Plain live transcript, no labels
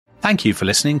Thank you for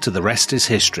listening to The Rest is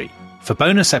History. For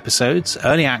bonus episodes,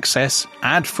 early access,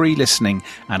 ad-free listening,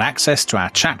 and access to our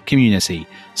chat community,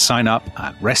 sign up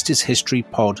at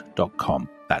restishistorypod.com.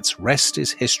 That's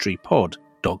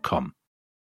restishistorypod.com.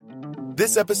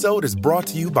 This episode is brought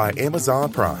to you by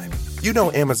Amazon Prime. You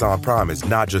know Amazon Prime is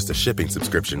not just a shipping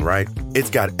subscription, right? It's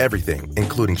got everything,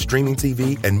 including streaming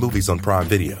TV and movies on Prime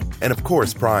Video. And of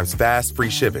course, Prime's fast,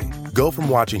 free shipping. Go from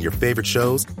watching your favorite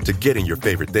shows to getting your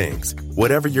favorite things.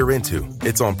 Whatever you're into,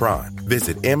 it's on Prime.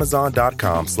 Visit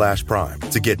amazon.com/Prime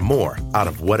to get more out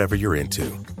of whatever you're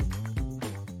into.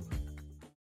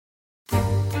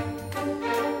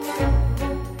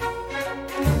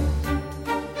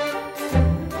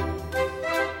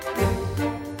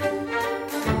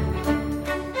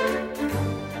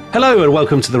 Hello and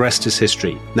welcome to The Rest is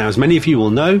History. Now, as many of you will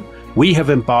know, we have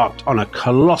embarked on a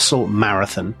colossal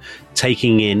marathon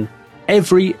taking in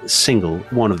every single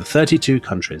one of the 32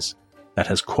 countries that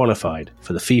has qualified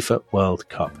for the FIFA World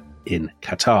Cup in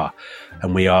Qatar.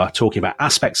 And we are talking about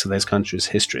aspects of those countries'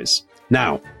 histories.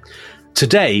 Now,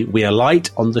 today we are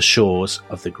light on the shores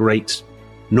of the great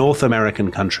North American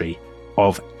country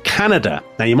of Canada.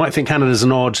 Now, you might think Canada's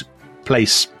an odd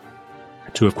place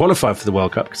to have qualified for the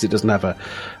World Cup because it doesn't have a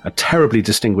terribly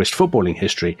distinguished footballing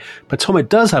history. But Tom, it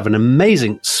does have an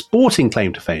amazing sporting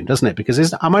claim to fame, doesn't it?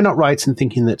 Because am I not right in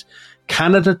thinking that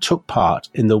Canada took part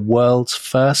in the world's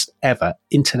first ever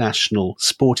international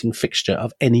sporting fixture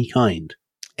of any kind?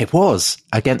 It was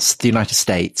against the United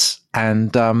States,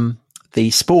 and the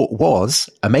sport was,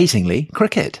 amazingly,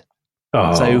 cricket.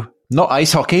 Oh. So not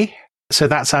ice hockey. So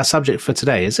that's our subject for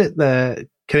today, is it? The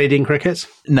Canadian cricket?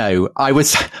 No, I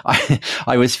was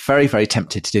very, very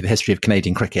tempted to do the history of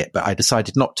Canadian cricket, but I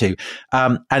decided not to.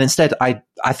 And instead, I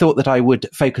thought that I would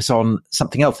focus on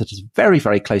something else that is very,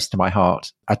 very close to my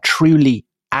heart, a truly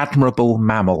admirable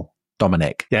mammal,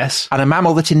 Dominic. Yes. And a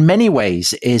mammal that in many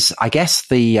ways is, I guess,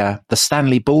 the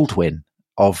Stanley Baldwin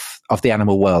of the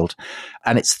animal world.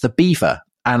 And it's the beaver.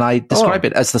 And I describe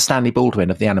it as the Stanley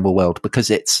Baldwin of the animal world because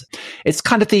it's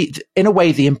kind of in a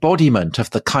way, the embodiment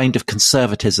of the kind of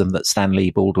conservatism that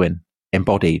Stanley Baldwin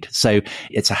embodied. So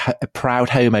it's a proud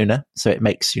homeowner. So it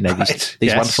makes, these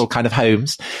yes. wonderful kind of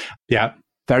homes. Yeah.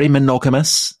 Very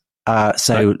monogamous.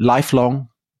 Lifelong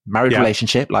married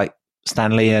relationship like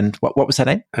Stanley and what was her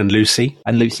name? And Lucy.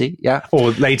 Yeah. Or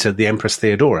later, the Empress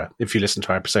Theodora, if you listen to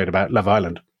our episode about Love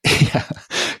Island. Yeah.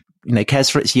 Cares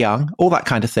for its young, all that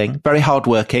kind of thing. Very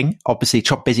hardworking, obviously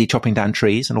busy chopping down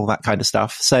trees and all that kind of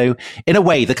stuff. So in a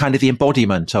way, the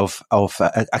embodiment of a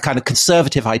kind of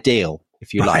conservative ideal,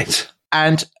 if you like.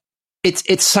 And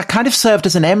it's kind of served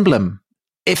as an emblem,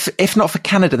 if not for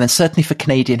Canada, then certainly for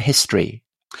Canadian history.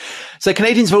 So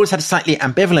Canadians have always had a slightly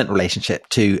ambivalent relationship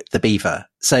to the beaver.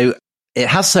 So it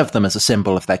has served them as a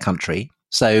symbol of their country.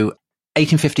 So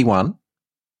 1851,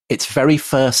 its very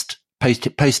first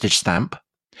postage stamp.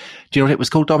 Do you know what it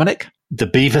was called, Dominic? The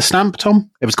beaver stamp,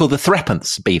 Tom? It was called the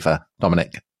threepence beaver,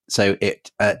 Dominic. So it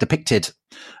depicted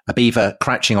a beaver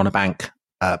crouching on a bank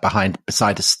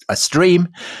beside a stream.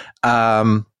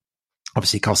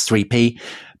 Obviously cost 3p.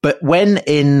 But when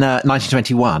in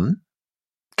 1921,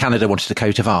 Canada wanted a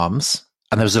coat of arms,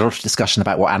 and there was a lot of discussion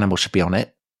about what animal should be on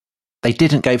it, they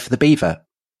didn't go for the beaver.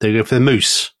 They go for the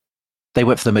moose. They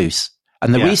went for the moose.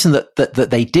 And the reason that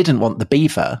they didn't want the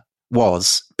beaver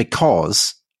was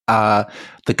because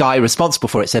the guy responsible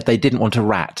for it said they didn't want a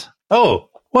rat. Oh,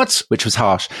 what? Which was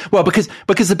harsh. Well, because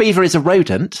the beaver is a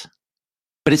rodent,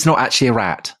 but it's not actually a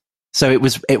rat. So it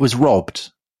was robbed.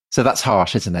 So that's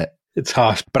harsh, isn't it? It's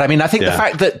harsh. But I mean, I think the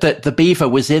fact that the beaver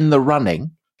was in the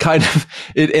running kind of,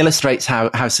 it illustrates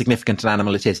how significant an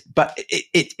animal it is. But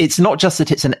it's not just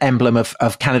that it's an emblem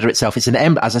of Canada itself. It's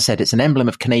as I said, it's an emblem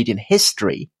of Canadian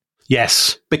history.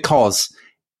 Yes. Because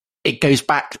it goes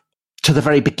back to the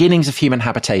very beginnings of human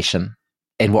habitation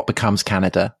in what becomes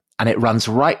Canada. And it runs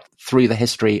right through the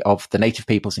history of the native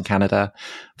peoples in Canada,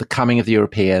 the coming of the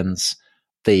Europeans,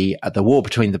 the war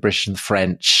between the British and the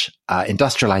French,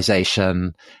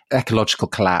 industrialization, ecological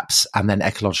collapse, and then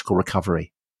ecological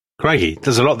recovery. Crikey,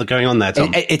 there's a lot going on there,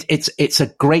 Tom. It's a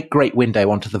great, great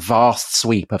window onto the vast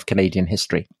sweep of Canadian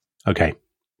history. Okay,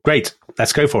 great.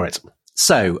 Let's go for it.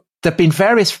 So there have been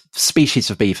various species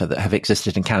of beaver that have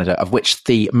existed in Canada, of which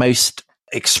the most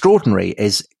extraordinary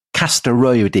is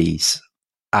Castoroides,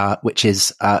 which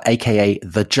is aka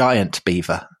the giant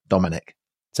beaver, Dominic.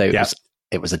 So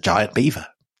it was a giant beaver.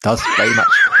 Does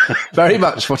very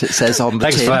much what it says on the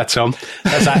Thanks tin. for that, Tom.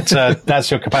 That's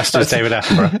your capacity as David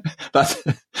Attenborough. That's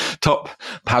top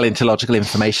paleontological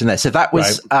information there. So that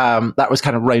was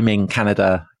kind of roaming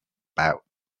Canada about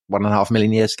 1.5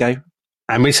 million years ago.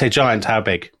 And we say giant, how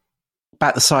big?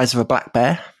 About the size of a black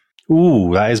bear.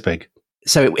 Ooh, that is big.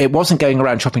 So it wasn't going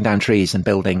around chopping down trees and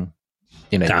building,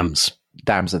 Dams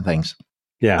and things.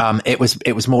 Yeah. It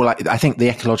was more like, I think the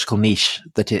ecological niche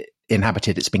that it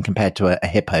inhabited, it's been compared to a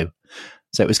hippo.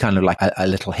 So it was kind of like a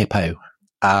little hippo.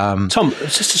 Tom,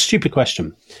 it's just a stupid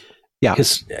question. Yeah.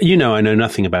 Because I know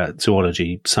nothing about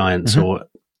zoology, science, or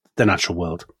the natural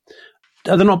world.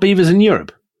 Are there not beavers in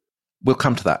Europe? We'll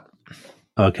come to that.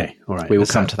 Okay, all right. We will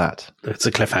come to that. It's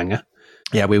a cliffhanger.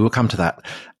 Yeah, we will come to that.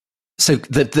 So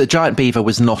the giant beaver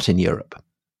was not in Europe.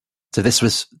 So this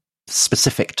was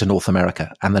specific to North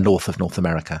America and the north of North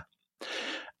America.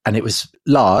 And it was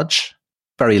large,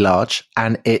 very large,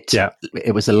 and it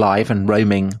was alive and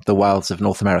roaming the wilds of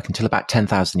North America until about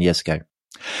 10,000 years ago.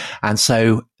 And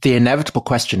so the inevitable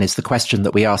question is the question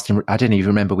that we asked him. I don't even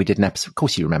remember, we did an episode. Of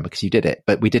course you remember because you did it,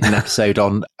 but we did an episode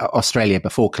on Australia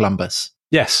before Columbus.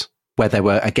 Yes. Where there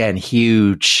were, again,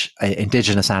 huge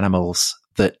indigenous animals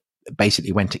that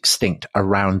basically went extinct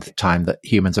around the time that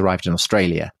humans arrived in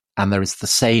Australia. And there is the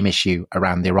same issue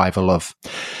around the arrival of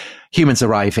humans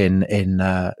arrive in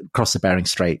across the Bering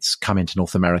Straits, come into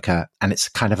North America. And it's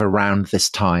kind of around this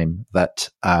time that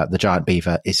the giant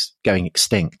beaver is going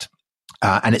extinct.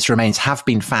 And its remains have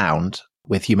been found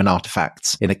with human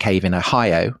artifacts in a cave in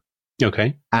Ohio.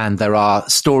 Okay. And there are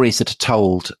stories that are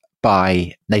told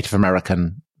by Native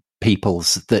American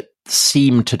peoples that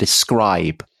seem to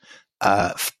describe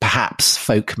perhaps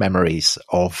folk memories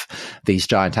of these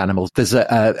giant animals. There's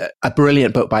a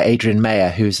brilliant book by Adrienne Mayer,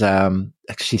 who's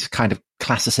she's kind of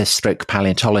classicist stroke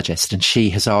paleontologist, and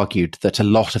she has argued that a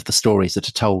lot of the stories that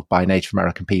are told by Native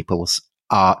American peoples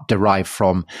are derived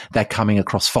from their coming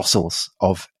across fossils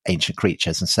of ancient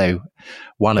creatures. And so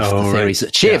one of the theories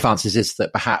that she advances is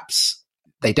that perhaps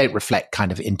they don't reflect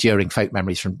kind of enduring folk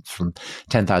memories from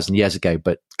 10,000 years ago,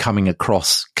 but coming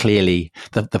across clearly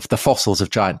the fossils of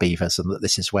giant beavers, and that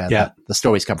this is where the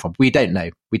stories come from. We don't know.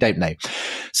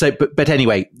 So, but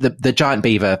anyway, the giant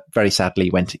beaver very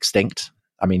sadly went extinct.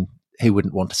 I mean, who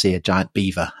wouldn't want to see a giant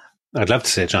beaver? I'd love to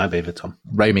see a giant beaver, Tom.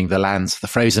 Roaming the lands, the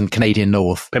frozen Canadian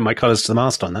North. Pin my colours to the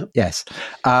mast on that. Yes.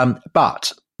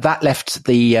 But that left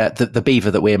the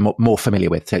beaver that we're more familiar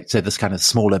with. So this kind of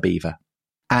smaller beaver.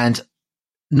 And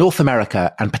North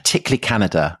America, and particularly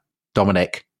Canada,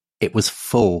 Dominic, it was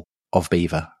full of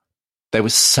beaver. There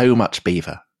was so much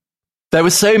beaver. There were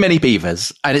so many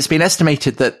beavers, and it's been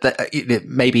estimated that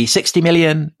maybe 60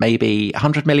 million, maybe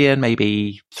 100 million,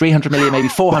 maybe 300 million, maybe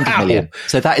 400 million.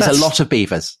 So that's a lot of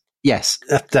beavers. Yes.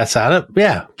 That's out.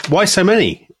 Yeah. Why so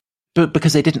many? But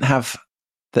because they didn't have,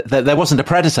 there wasn't a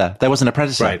predator. There wasn't a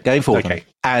predator going for them.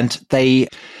 And they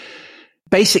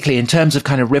basically, in terms of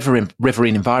kind of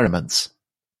riverine environments,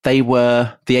 they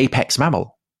were the apex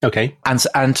mammal. Okay.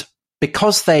 And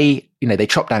because they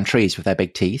chop down trees with their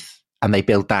big teeth and they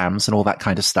build dams and all that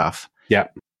kind of stuff. Yeah.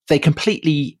 They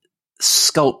completely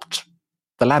sculpt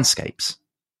the landscapes.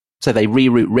 So they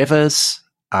reroute rivers.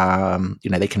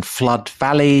 They can flood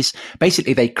valleys.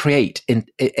 Basically, they create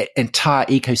entire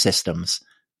ecosystems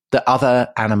that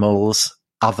other animals,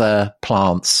 other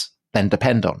plants then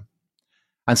depend on.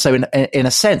 And so in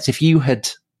a sense, if you had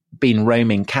been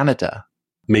roaming Canada,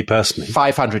 me personally,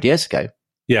 500 years ago,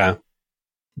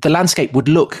 the landscape would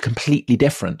look completely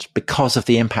different because of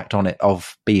the impact on it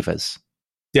of beavers.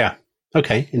 Yeah.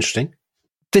 Okay. Interesting.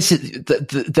 This is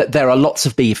there are lots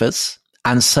of beavers.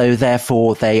 And so,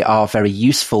 therefore, they are very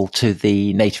useful to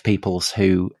the native peoples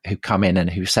who come in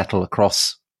and who settle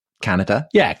across Canada.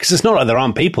 Yeah, because it's not like there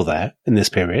aren't people there in this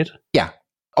period. Yeah.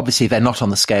 Obviously, they're not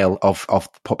on the scale of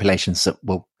populations that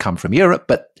will come from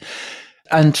Europe.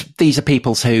 And these are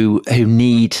peoples who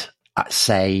need,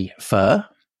 say, fur.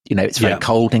 It's very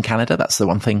cold in Canada. That's the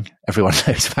one thing everyone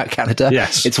knows about Canada.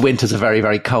 Yes. Its winters are very,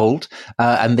 very cold.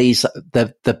 And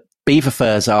the beaver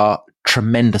furs are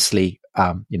tremendously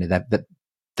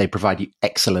they provide you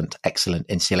excellent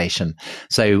insulation.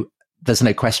 So there's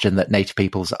no question that native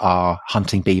peoples are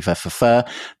hunting beaver for fur.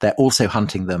 They're also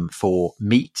hunting them for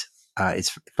meat.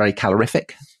 It's very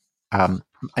calorific.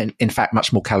 And in fact,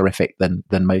 much more calorific than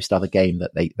most other game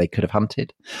that they could have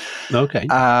hunted. Okay.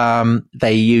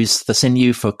 They use the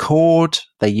sinew for cord.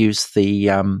 They use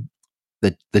the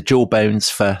jaw bones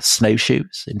for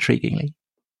snowshoes, intriguingly.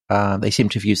 They seem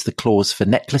to have used the claws for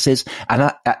necklaces.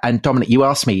 And Dominic, you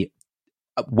asked me,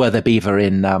 were there beaver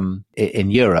in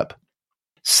Europe?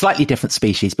 Slightly different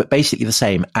species, but basically the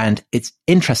same. And it's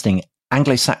interesting.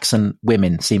 Anglo-Saxon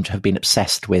women seem to have been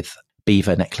obsessed with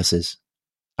beaver necklaces.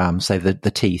 So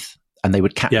the teeth, and they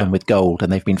would cap them with gold,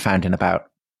 and they've been found in about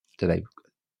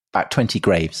 20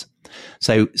 graves.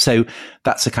 So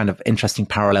that's a kind of interesting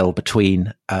parallel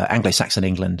between Anglo-Saxon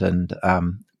England and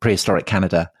prehistoric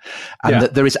Canada. And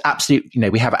that there is absolute,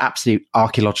 we have absolute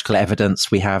archaeological evidence.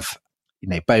 We have,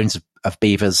 bones of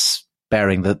beavers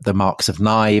bearing the marks of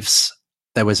knives.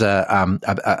 There was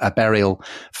a burial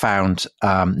found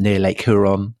near Lake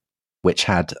Huron, which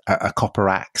had a copper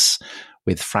axe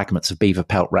with fragments of beaver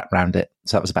pelt wrapped around it.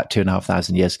 So that was about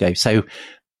 2,500 years ago. So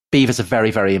beavers are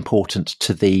very, very important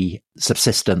to the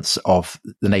subsistence of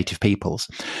the native peoples.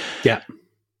 Yeah.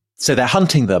 So they're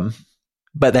hunting them,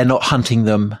 but they're not hunting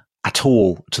them at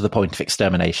all to the point of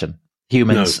extermination.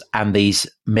 Humans and these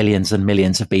millions and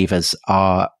millions of beavers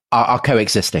are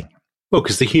coexisting. Well,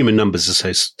 because the human numbers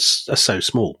are so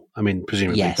small. I mean,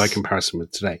 presumably by comparison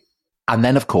with today. And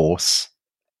then, of course,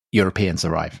 Europeans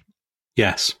arrive.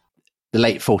 Yes. The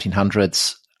late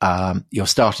 1400s, you're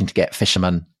starting to get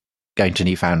fishermen going to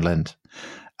Newfoundland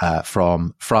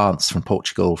from France, from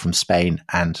Portugal, from Spain,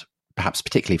 and perhaps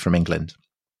particularly from England.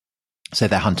 So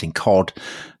they're hunting cod,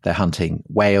 they're hunting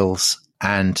whales,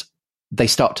 and they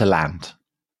start to land.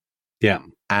 Yeah.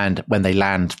 And when they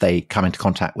land, they come into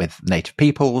contact with native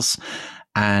peoples,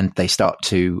 and they start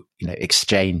to,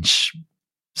 exchange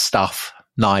stuff,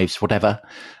 knives, whatever.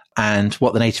 And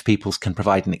what the native peoples can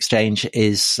provide in exchange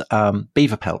is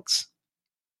beaver pelts.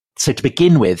 So to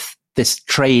begin with, this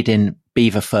trade in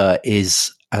beaver fur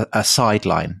is a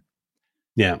sideline.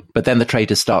 Yeah. But then the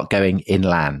traders start going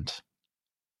inland.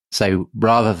 So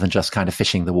rather than just kind of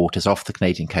fishing the waters off the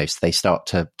Canadian coast, they start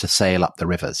to sail up the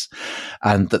rivers.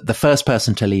 And the first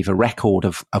person to leave a record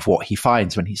of what he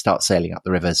finds when he starts sailing up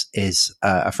the rivers is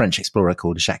a French explorer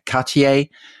called Jacques Cartier.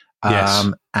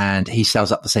 And he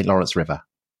sails up the St. Lawrence River.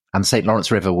 And the St.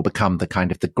 Lawrence River will become the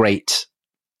kind of the great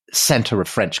center of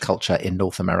French culture in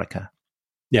North America.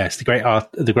 Yes, the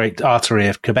great artery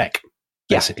of Quebec,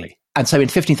 basically. Yeah. And so in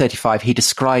 1535, he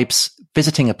describes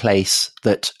visiting a place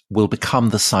that will become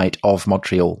the site of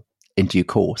Montreal in due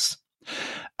course.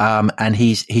 And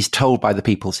he's told by the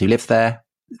peoples who live there,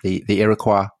 the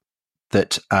Iroquois,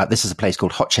 that this is a place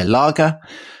called Hochelaga,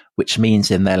 which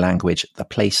means in their language, the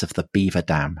place of the beaver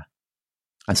dam.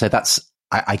 And so that's,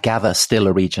 I gather, still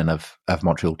a region of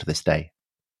Montreal to this day.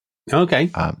 Okay.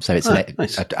 So it's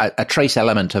nice. a trace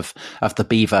element of the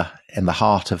beaver in the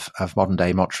heart of modern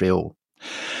day Montreal.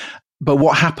 But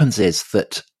what happens is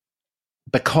that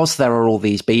because there are all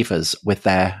these beavers with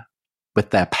their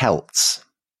pelts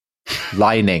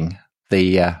lining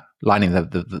the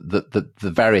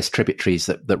various tributaries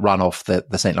that run off the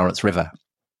St. Lawrence River,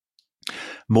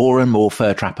 more and more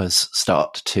fur trappers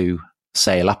start to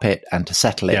sail up it and to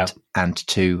settle it and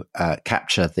to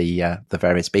capture the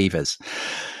various beavers.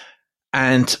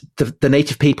 And the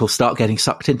native people start getting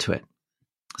sucked into it.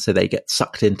 So they get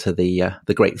sucked into the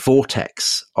great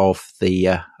vortex of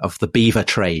the beaver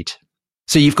trade.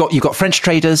 So you've got French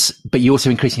traders, but you also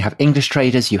increasingly have English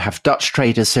traders. You have Dutch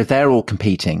traders, so they're all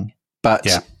competing. But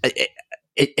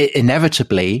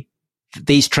inevitably,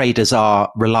 these traders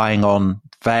are relying on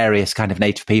various kind of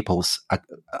native peoples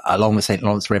along the St.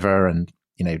 Lawrence River, and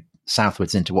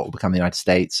southwards into what will become the United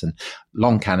States and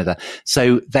along Canada.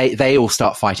 So they all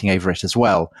start fighting over it as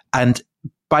well. And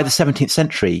by the 17th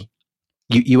century,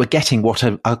 you are getting what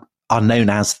are known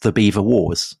as the Beaver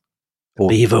Wars.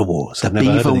 Beaver Wars. The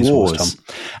Beaver Wars.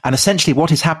 And essentially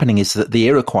what is happening is that the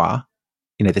Iroquois,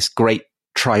 this great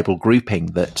tribal grouping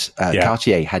that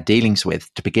Cartier had dealings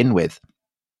with to begin with,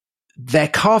 they're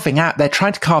trying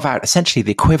to carve out essentially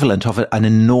the equivalent of an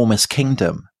enormous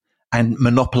kingdom and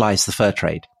monopolize the fur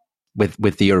trade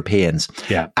with the Europeans.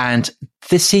 Yeah. And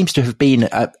this seems to have been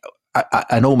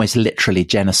an almost literally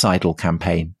genocidal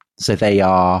campaign. So they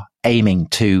are aiming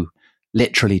to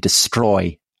literally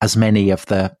destroy as many of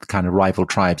the kind of rival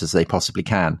tribes as they possibly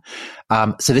can.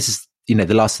 So this is, The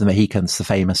Last of the Mohicans, the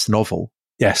famous novel.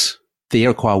 Yes. The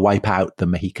Iroquois wipe out the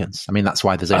Mohicans. I mean, that's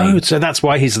why there's only... Oh, so that's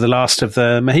why he's the last of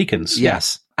the Mohicans.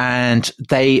 Yes. And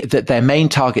their main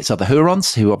targets are the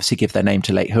Hurons, who obviously give their name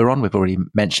to Lake Huron. We've already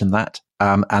mentioned that.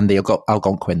 And the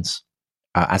Algonquins,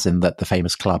 as in the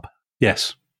famous club.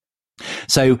 Yes.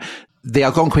 So the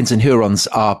Algonquins and Hurons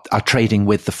are trading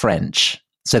with the French.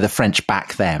 So the French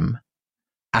back them.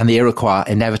 And the Iroquois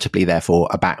inevitably, therefore,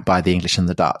 are backed by the English and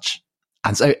the Dutch.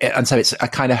 And so it's a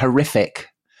kind of horrific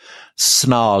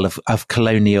snarl of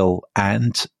colonial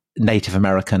and Native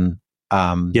American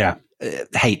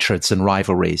hatreds and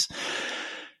rivalries.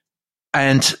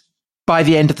 And by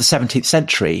the end of the 17th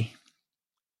century,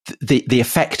 the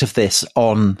effect of this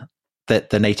on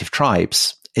the native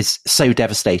tribes is so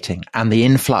devastating, and the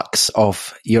influx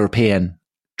of European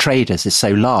traders is so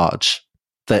large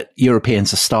that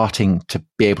Europeans are starting to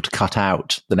be able to cut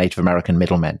out the Native American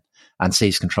middlemen and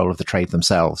seize control of the trade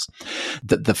themselves.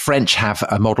 The French have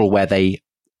a model where they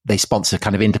they sponsor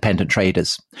kind of independent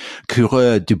traders.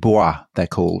 Coureurs du bois, they're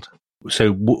called.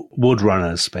 So wood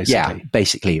runners, basically. Yeah,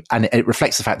 basically. And it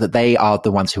reflects the fact that they are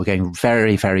the ones who are going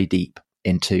very, very deep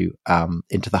into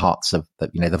the hearts of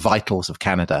the vitals of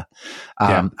Canada,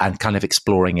 and kind of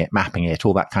exploring it, mapping it,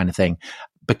 all that kind of thing.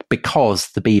 But because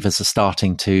the beavers are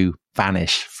starting to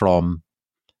vanish from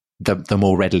the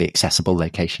more readily accessible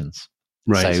locations.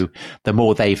 Right. So the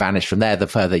more they vanish from there, the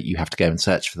further you have to go and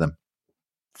search for them.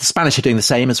 The Spanish are doing the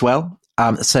same as well.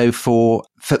 So for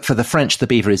the French, the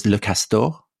beaver is le castor,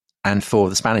 and for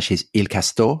the Spanish is il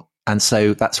castor. And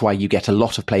so that's why you get a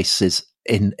lot of places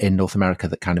in North America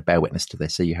that kind of bear witness to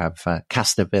this. So you have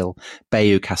Castorville,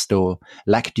 Bayou Castor,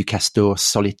 Lac du Castor,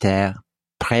 Solitaire,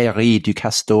 Prairie du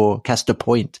Castor, Castor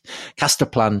Point, Castor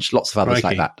Plunge, lots of others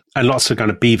like that. And lots of kind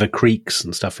of beaver creeks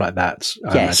and stuff like that,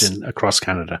 I imagine, across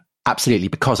Canada. Absolutely,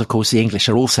 because of course the English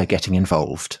are also getting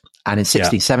involved. And in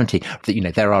 1670,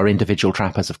 there are individual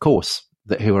trappers, of course,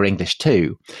 who are English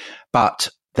too, but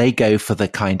they go for the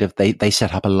kind of, they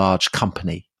set up a large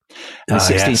company. In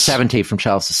 1670, from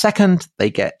Charles II, they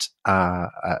get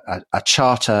a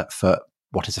charter for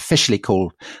what is officially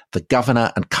called the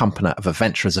Governor and Company of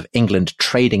Adventurers of England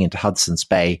trading into Hudson's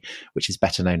Bay, which is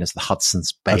better known as the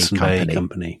Hudson's Bay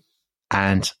Company.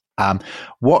 And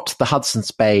what the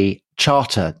Hudson's Bay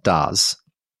Charter does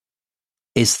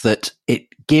is that it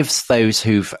gives those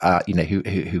who've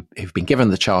been given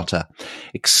the charter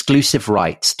exclusive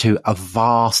rights to a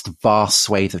vast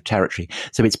swathe of territory.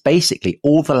 So it's basically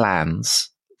all the lands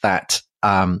that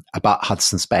about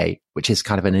Hudson's Bay, which is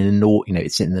kind of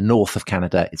it's in the north of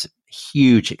Canada. It's a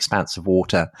huge expanse of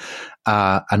water,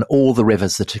 and all the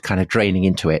rivers that are kind of draining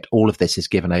into it. All of this is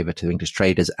given over to English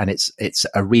traders, and it's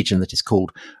a region that is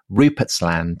called Rupert's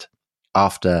Land,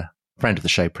 after friend of the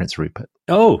show, Prince Rupert.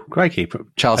 Oh, crikey!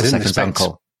 Charles II's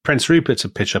uncle. Prince Rupert to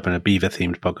pitch up in a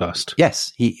beaver-themed podcast.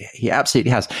 Yes, he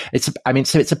absolutely has. It's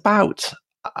about.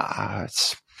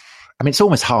 It's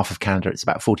almost half of Canada. It's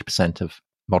about 40% of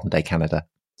modern day Canada.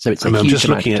 So it's a huge just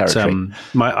amount looking of territory.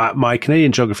 At my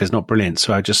Canadian geography is not brilliant,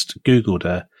 so I just Googled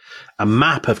a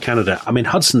map of Canada. I mean,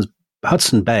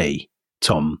 Hudson Bay,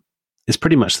 Tom, is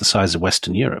pretty much the size of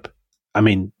Western Europe. I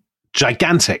mean,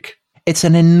 gigantic. It's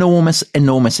an enormous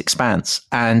expanse,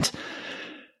 and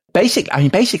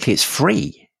basically, it's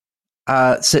free.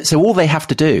 So all they have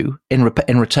to do in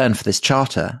return for this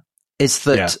charter is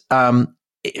that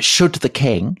should the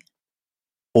king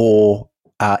or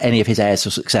any of his heirs or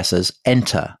successors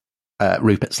enter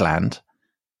Rupert's Land,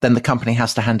 then the company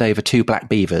has to hand over 2 black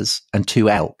beavers and 2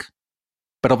 elk.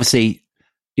 But obviously,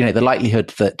 the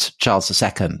likelihood that Charles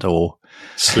II or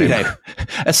slim.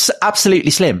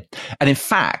 Absolutely slim. And in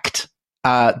fact,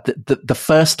 the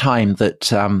first time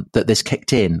that this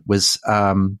kicked in was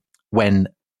when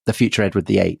the future Edward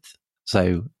VIII,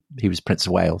 so he was Prince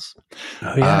of Wales.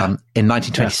 Oh, yeah. In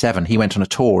 1927, he went on a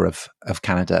tour of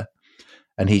Canada,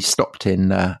 and he stopped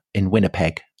in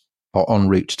Winnipeg, or en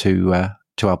route to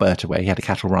Alberta, where he had a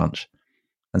cattle ranch,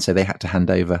 and so they had to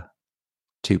hand over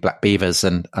 2 black beavers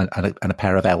and a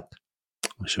pair of elk.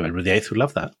 I'm sure Edward VIII would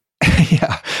love that.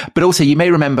 Yeah, but also you may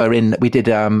remember we did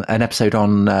an episode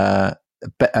on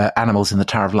animals in the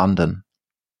Tower of London.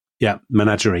 Yeah,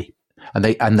 menagerie. And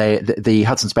the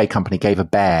Hudson's Bay Company gave a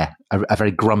bear, a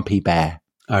very grumpy bear,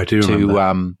 I do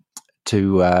remember.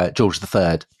 to George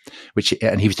III,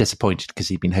 and he was disappointed because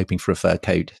he'd been hoping for a fur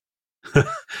coat.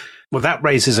 Well, that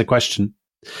raises a question.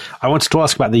 I wanted to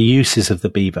ask about the uses of the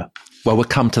beaver. Well, we'll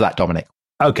come to that, Dominic.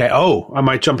 Okay. Oh, am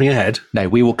I jumping ahead? No,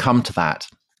 we will come to that.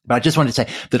 But I just wanted to say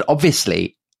that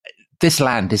obviously this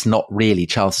land is not really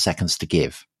Charles II's to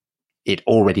give. It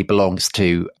already belongs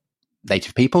to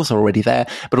native peoples, are already there.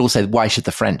 But also, why should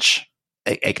the French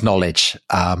acknowledge,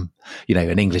 an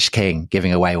English king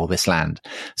giving away all this land?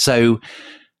 So,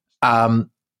 the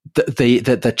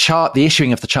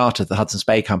issuing of the charter of the Hudson's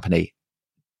Bay Company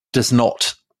does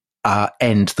not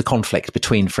end the conflict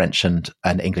between French and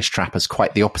English trappers.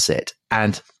 Quite the opposite.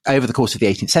 And over the course of the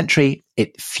 18th century,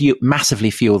 it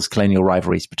massively fuels colonial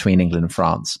rivalries between England and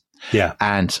France. Yeah,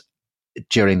 and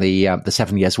during the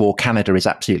 7 Years' War, Canada is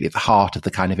absolutely at the heart of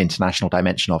the kind of international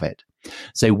dimension of it.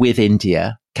 So with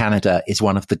India, Canada is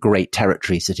one of the great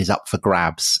territories that is up for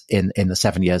grabs in the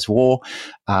 7 Years' War.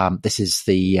 This is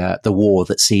the war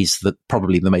that sees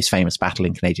probably the most famous battle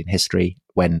in Canadian history,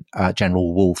 when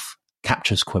General Wolfe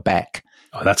captures Quebec.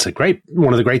 Oh, that's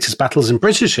one of the greatest battles in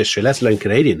British history, let alone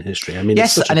Canadian history. I mean,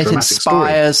 yes, it's such and a it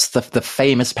inspires story. the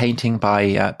famous painting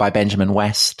by Benjamin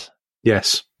West.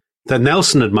 Yes. That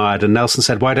Nelson admired, and Nelson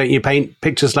said, "Why don't you paint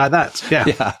pictures like that?"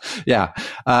 Yeah.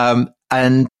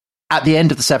 And at the end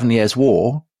of the 7 Years'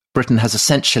 War, Britain has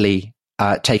essentially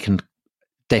taken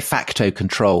de facto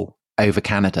control over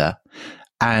Canada.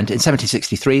 And in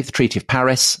 1763, the Treaty of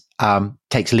Paris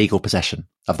takes legal possession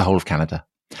of the whole of Canada.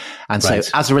 And so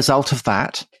as a result of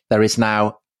that, there is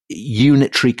now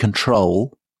unitary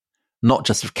control, not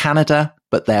just of Canada,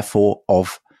 but therefore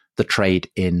of the trade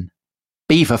in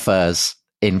beaver furs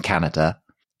in Canada.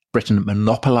 Britain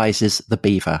monopolizes the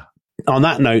beaver. On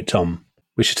that note, Tom,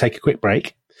 we should take a quick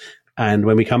break. And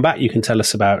when we come back, you can tell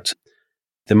us about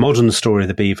the modern story of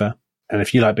the beaver. And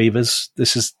if you like beavers,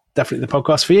 this is definitely the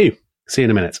podcast for you. See you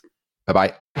in a minute.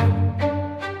 Bye-bye.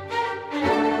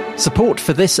 Support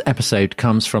for this episode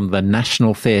comes from the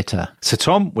National Theatre. So,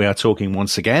 Tom, we are talking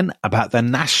once again about the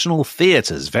National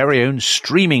Theatre's very own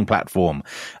streaming platform,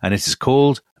 and it is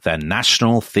called the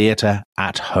National Theatre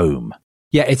at Home.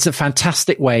 Yeah, it's a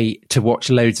fantastic way to watch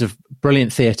loads of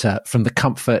brilliant theatre from the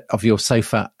comfort of your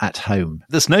sofa at home.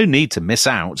 There's no need to miss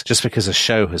out just because a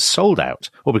show has sold out,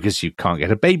 or because you can't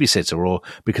get a babysitter, or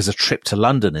because a trip to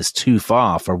London is too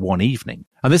far for one evening.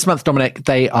 And this month, Dominic,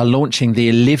 they are launching the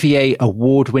Olivier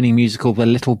award-winning musical, The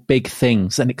Little Big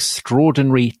Things, an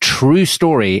extraordinary true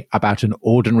story about an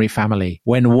ordinary family.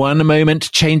 When one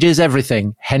moment changes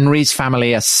everything, Henry's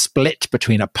family are split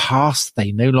between a past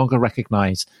they no longer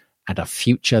recognise and a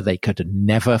future they could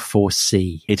never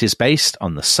foresee. It is based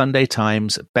on the Sunday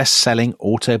Times best-selling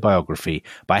autobiography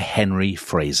by Henry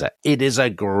Fraser. It is a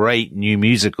great new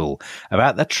musical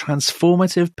about the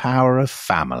transformative power of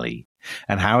family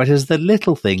and how it is the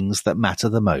little things that matter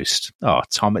the most. Oh,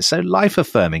 Tom, it's so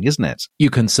life-affirming, isn't it? You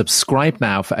can subscribe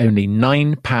now for only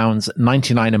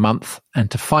 £9.99 a month, and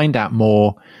to find out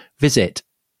more, visit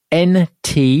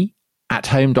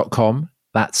ntathome.com.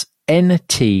 That's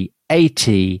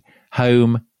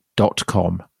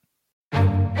ntathome.com.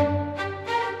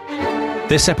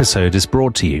 This episode is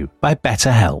brought to you by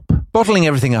BetterHelp. Bottling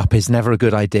everything up is never a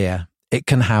good idea. It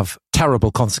can have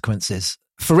terrible consequences.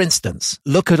 For instance,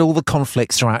 look at all the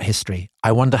conflicts throughout history.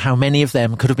 I wonder how many of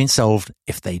them could have been solved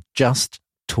if they just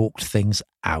talked things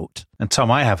out. And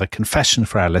Tom, I have a confession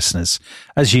for our listeners.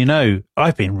 As you know,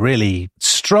 I've been really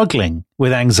struggling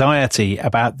with anxiety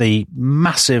about the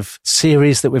massive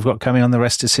series that we've got coming on The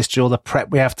Rest is History, all the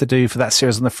prep we have to do for that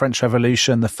series on the French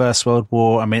Revolution, the First World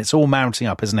War. I mean, it's all mounting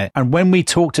up, isn't it? And when we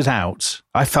talked it out,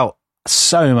 I felt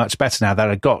so much better now that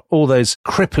I got all those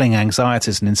crippling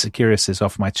anxieties and insecurities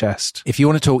off my chest. If you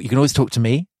want to talk, you can always talk to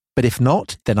me. But if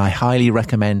not, then I highly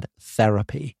recommend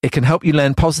therapy. It can help you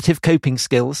learn positive coping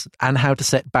skills and how to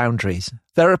set boundaries.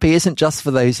 Therapy isn't just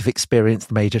for those who've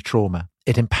experienced major trauma.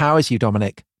 It empowers you,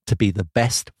 Dominic, to be the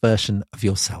best version of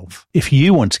yourself. If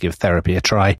you want to give therapy a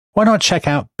try, why not check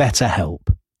out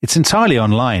BetterHelp? It's entirely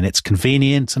online, it's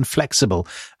convenient and flexible,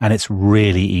 and it's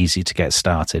really easy to get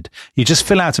started. You just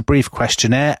fill out a brief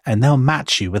questionnaire and they'll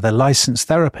match you with a licensed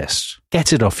therapist.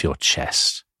 Get it off your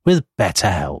chest with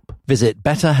BetterHelp. Visit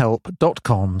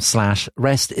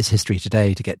betterhelp.com/restishistory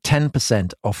today to get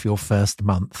 10% off your first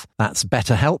month. That's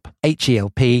BetterHelp,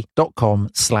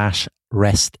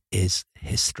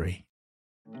 HELP.com/restishistory.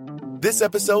 This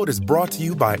episode is brought to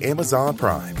you by Amazon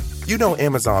Prime. You know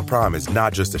Amazon Prime is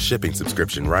not just a shipping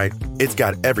subscription, right? It's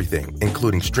got everything,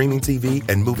 including streaming TV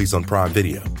and movies on Prime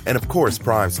Video. And of course,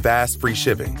 Prime's fast, free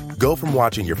shipping. Go from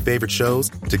watching your favorite shows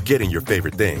to getting your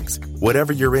favorite things.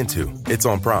 Whatever you're into, it's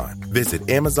on Prime. Visit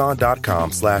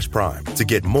Amazon.com/Prime to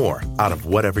get more out of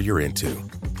whatever you're into.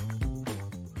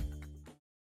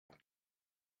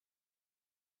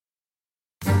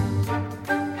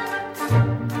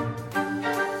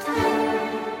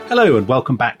 Hello and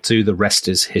welcome back to The Rest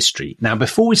is History. Now,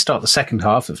 before we start the second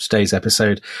half of today's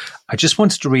episode, I just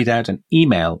wanted to read out an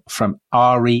email from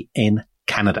Ari in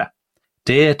Canada.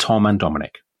 Dear Tom and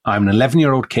Dominic, I'm an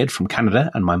 11-year-old kid from Canada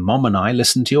and my mom and I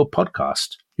listen to your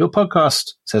podcast. Your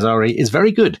podcast, says Ari, is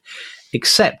very good,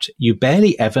 except you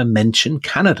barely ever mention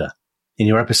Canada. In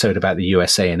your episode about the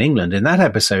USA and England, in that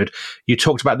episode, you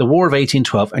talked about the War of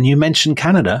 1812 and you mentioned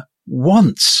Canada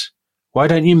once. Why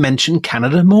don't you mention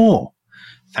Canada more?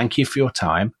 Thank you for your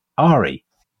time, Ari.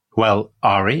 Well,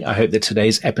 Ari, I hope that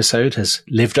today's episode has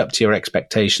lived up to your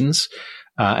expectations.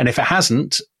 And if it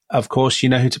hasn't, of course, you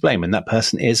know who to blame, and that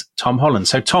person is Tom Holland.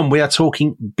 So, Tom, we are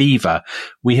talking beaver.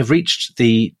 We have reached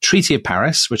the Treaty of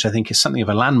Paris, which I think is something of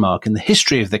a landmark in the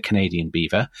history of the Canadian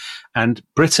beaver. And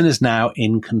Britain is now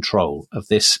in control of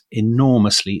this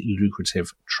enormously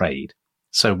lucrative trade.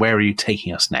 So where are you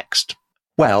taking us next?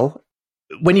 Well,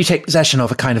 when you take possession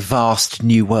of a kind of vast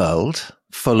new world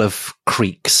full of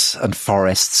creeks and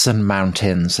forests and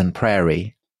mountains and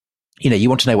prairie, you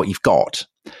want to know what you've got.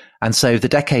 And so the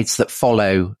decades that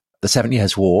follow the 7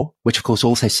 Years' War, which of course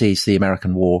also sees the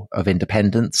American War of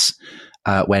Independence,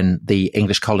 when the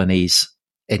English colonies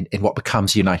in what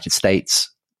becomes the United States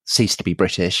cease to be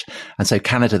British. And so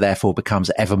Canada therefore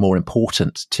becomes ever more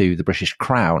important to the British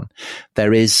Crown.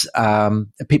 There is,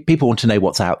 people want to know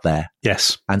what's out there.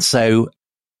 Yes. And so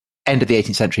end of the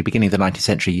 18th century, beginning of the 19th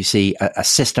century, you see a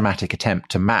systematic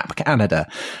attempt to map Canada.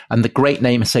 And the great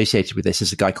name associated with this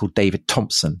is a guy called David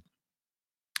Thompson,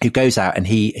 who goes out and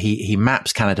he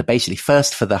maps Canada basically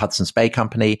first for the Hudson's Bay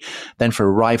Company, then for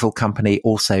a rival company,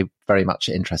 also very much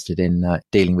interested in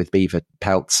dealing with beaver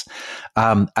pelts.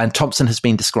 And Thompson has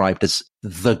been described as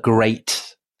the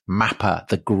great mapper,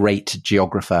 the great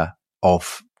geographer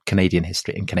of Canadian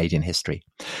history.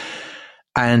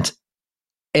 And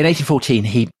in 1814,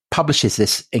 he publishes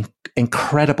this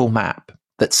incredible map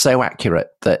that's so accurate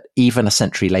that even a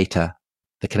century later,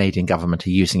 the Canadian government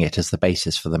are using it as the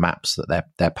basis for the maps that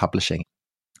they're publishing.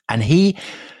 And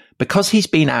because he's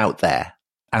been out there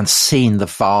and seen the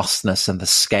vastness and the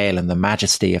scale and the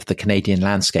majesty of the Canadian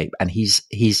landscape, and he's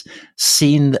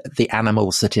seen the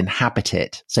animals that inhabit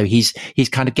it. So he's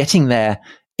kind of getting there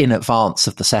in advance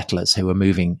of the settlers who are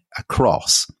moving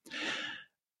across.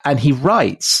 And he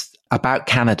writes about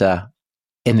Canada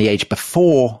in the age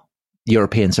before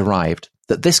Europeans arrived,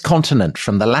 that this continent,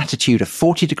 from the latitude of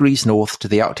 40 degrees north to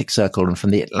the Arctic Circle and from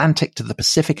the Atlantic to the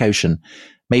Pacific Ocean,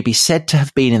 may be said to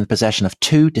have been in the possession of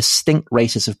two distinct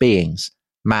races of beings,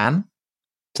 man,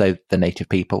 so the native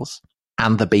peoples,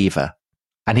 and the beaver.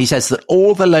 And he says that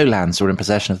all the lowlands were in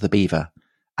possession of the beaver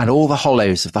and all the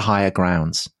hollows of the higher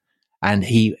grounds. And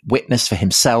he witnessed for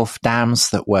himself dams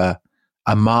that were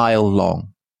a mile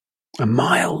long. A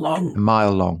mile long? A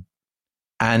mile long.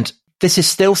 And this is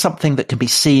still something that can be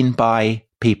seen by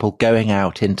people going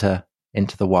out into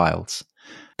the wilds.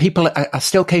 People are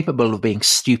still capable of being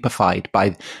stupefied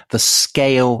by the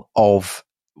scale of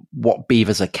what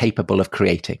beavers are capable of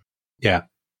creating. Yeah.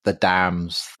 The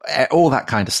dams, all that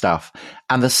kind of stuff.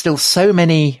 And there's still so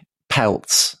many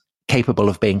pelts capable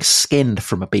of being skinned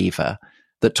from a beaver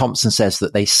that Thompson says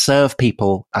that they serve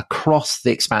people across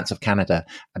the expanse of Canada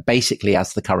basically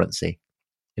as the currency.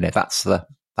 You know, that's the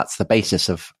basis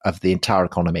of the entire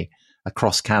economy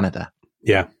across Canada.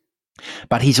 Yeah.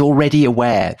 But he's already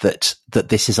aware that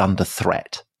this is under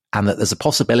threat and that there's a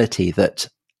possibility that,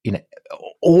 you know,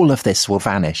 all of this will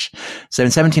vanish. So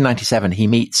in 1797, he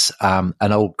meets an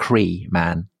old Cree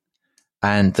man,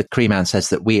 and the Cree man says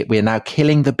that we are now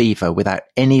killing the beaver without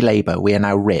any labor. We are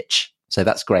now rich. So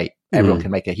that's great. Everyone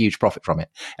can make a huge profit from it.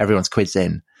 Everyone's quids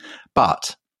in.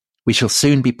 But we shall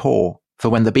soon be poor. For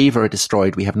when the beaver are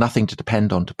destroyed, we have nothing to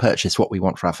depend on to purchase what we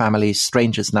want for our families.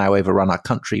 Strangers now overrun our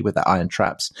country with their iron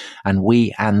traps, and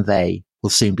we and they will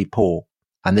soon be poor.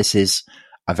 And this is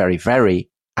a very,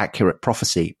 very accurate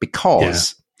prophecy,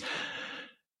 because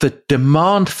the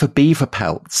demand for beaver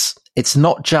pelts, it's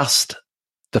not just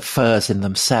the furs in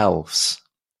themselves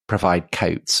provide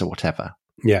coats or whatever.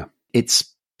 Yeah. It's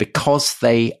because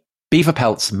beaver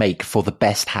pelts make for the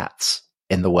best hats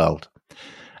in the world.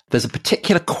 There's a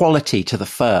particular quality to the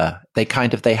fur. They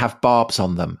have barbs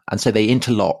on them, and so they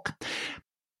interlock.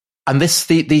 And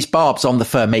these barbs on the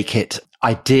fur make it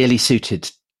ideally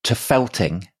suited to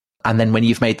felting. And then when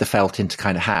you've made the felt into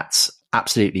kind of hats,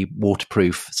 absolutely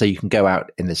waterproof. So you can go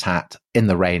out in this hat in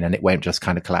the rain and it won't just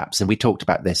kind of collapse. And we talked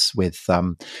about this with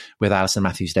Alison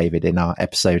Matthews David in our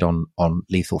episode on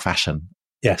lethal fashion.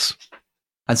 Yes.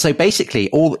 And so basically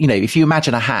if you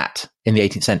imagine a hat in the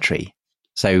 18th century,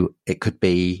 so it could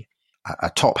be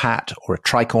a top hat or a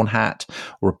tricorn hat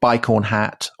or a bicorn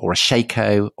hat or a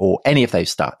shako or any of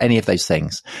those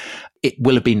things. It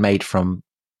will have been made from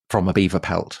a beaver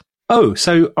pelt. Oh,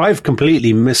 so I've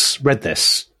completely misread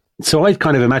this. So I'd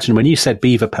kind of imagined when you said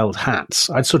beaver pelt hats,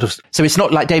 I'd sort of... So it's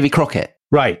not like Davy Crockett.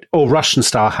 Right. Or Russian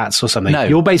style hats or something. No.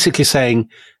 You're basically saying,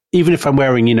 even if I'm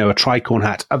wearing, a tricorn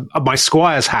hat, my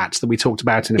squire's hat that we talked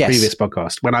about in a previous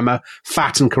podcast, when I'm a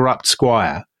fat and corrupt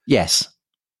squire. Yes.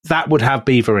 That would have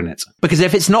beaver in it. Because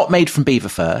if it's not made from beaver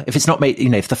fur, if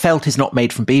the felt is not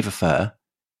made from beaver fur,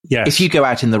 yes. If you go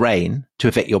out in the rain to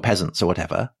evict your peasants or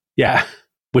whatever. Yeah,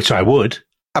 which I would.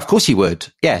 Of course you would,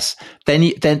 yes. Then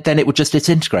it would just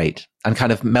disintegrate and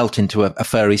kind of melt into a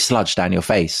furry sludge down your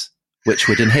face, which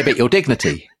would inhibit your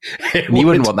dignity. You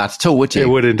wouldn't want that at all, would you? It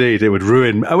would indeed. It would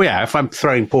ruin... Oh yeah, if I'm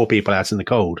throwing poor people out in the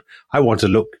cold, I want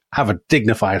to have a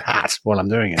dignified hat while I'm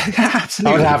doing it.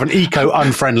 Absolutely. I would have an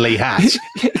eco-unfriendly hat.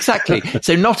 Exactly.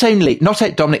 So not only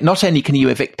can you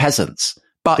evict peasants,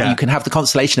 but you can have the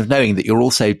consolation of knowing that you're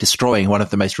also destroying one of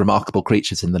the most remarkable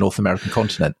creatures in the North American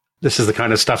continent. This is the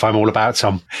kind of stuff I'm all about,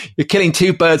 Tom. You're killing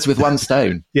two birds with one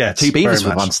stone. Yeah, two beavers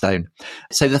with one stone.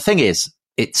 So the thing is,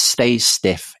 it stays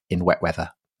stiff in wet weather.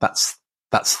 That's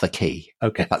the key.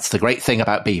 Okay. That's the great thing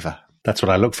about beaver. That's what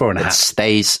I look for in a hat. It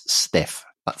stays stiff.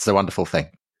 That's the wonderful thing.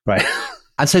 Right.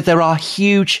 And so there are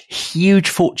huge, huge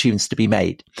fortunes to be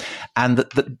made. And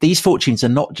these fortunes are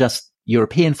not just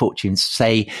European fortunes.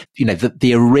 Say,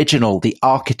 the original, the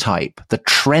archetype, the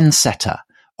trendsetter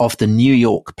of the New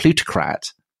York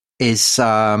plutocrat is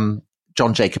John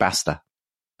Jacob Astor.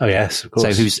 Oh, yes, of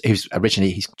course. So who's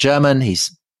originally, he's German.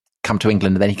 He's come to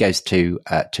England and then he goes to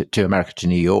America, to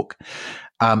New York.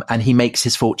 And he makes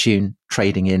his fortune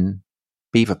trading in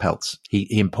beaver pelts. He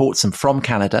imports them from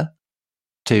Canada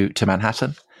to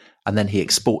Manhattan, and then he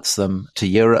exports them to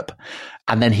Europe.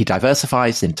 And then he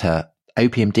diversifies into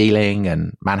opium dealing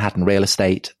and Manhattan real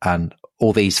estate and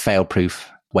all these fail-proof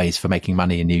ways for making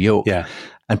money in New York. Yeah.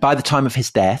 And by the time of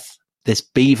his death, this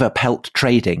beaver pelt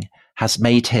trading has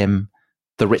made him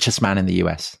the richest man in the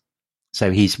US.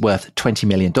 So he's worth $20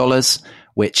 million,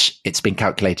 which it's been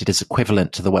calculated is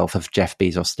equivalent to the wealth of Jeff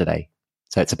Bezos today.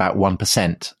 So it's about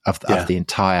 1% of the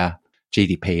entire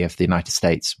GDP of the United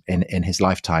States in his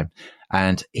lifetime.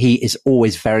 And he is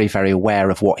always very, very aware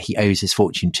of what he owes his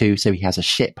fortune to. So he has a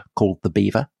ship called the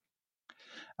Beaver.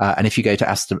 And if you go to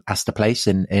Astor Place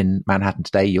in Manhattan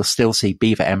today, you'll still see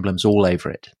beaver emblems all over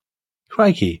it.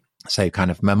 Crikey. So kind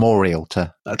of memorial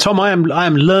to... Tom, I am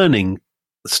learning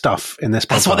stuff in this podcast.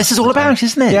 That's what this is all about,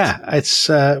 isn't it? Yeah, it's,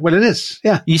 it is.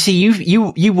 Yeah. You see,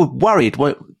 you were worried.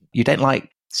 Well, you don't like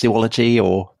zoology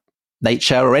or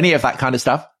nature or any of that kind of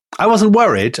stuff? I wasn't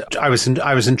worried. I was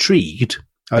intrigued.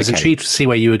 I was intrigued to see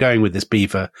where you were going with this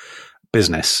beaver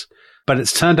business, but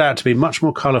it's turned out to be much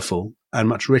more colourful and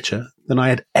much richer than I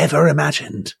had ever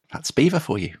imagined. That's beaver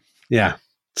for you. Yeah.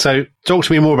 So talk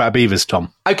to me more about beavers,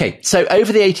 Tom. Okay. So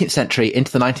over the 18th century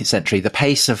into the 19th century, the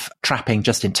pace of trapping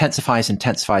just intensifies.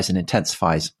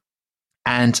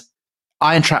 And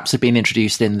iron traps had been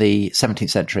introduced in the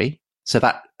 17th century. So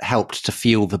that helped to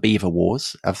fuel the beaver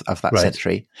wars of that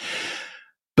century.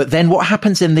 But then what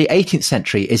happens in the 18th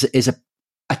century is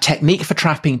a technique for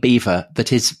trapping beaver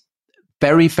that is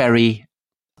very, very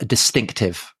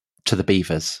distinctive to the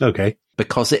beavers. Okay.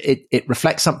 Because it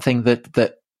reflects something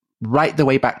that right the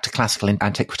way back to classical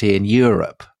antiquity in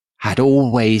Europe had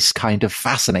always kind of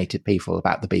fascinated people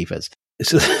about the beavers.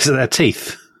 Is it their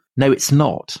teeth? No, it's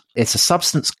not. It's a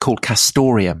substance called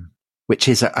castoreum, which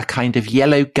is a kind of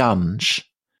yellow gunge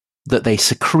that they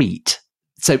secrete.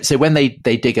 So when they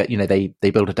dig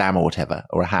they build a dam or whatever,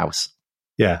 or a house.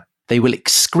 Yeah. They will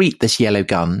excrete this yellow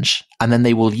gunge, and then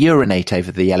they will urinate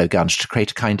over the yellow gunge to create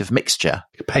a kind of mixture.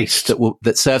 Paste.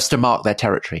 That serves to mark their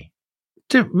territory.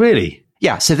 Really?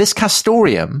 Yeah. So this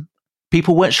castoreum,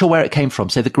 people weren't sure where it came from.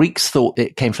 So the Greeks thought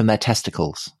it came from their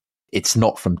testicles. It's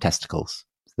not from testicles.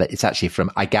 It's actually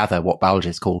from, I gather, what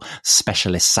biologists call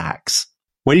specialist sacs.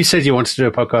 When you said you wanted to do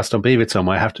a podcast on beaver, Tom,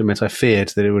 I have to admit I feared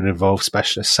that it would involve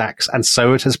specialist sacs, and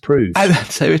so it has proved.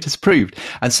 So it has proved.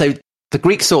 And so the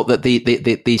Greeks thought that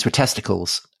these were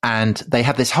testicles, and they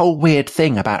had this whole weird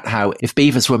thing about how if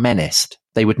beavers were menaced,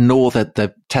 they would gnaw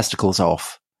the testicles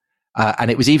off.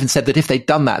 And it was even said that if they'd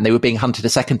done that and they were being hunted a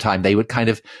second time, they would kind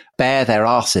of bare their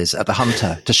asses at the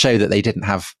hunter to show that they didn't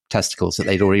have testicles, that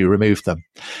they'd already removed them.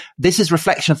 This is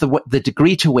reflection of the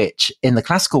degree to which in the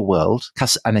classical world,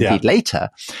 and indeed later,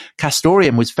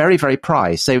 castoreum was very, very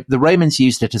prized. So the Romans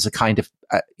used it as a kind of,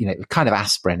 kind of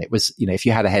aspirin. It was, if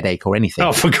you had a headache or anything.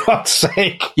 Oh, for God's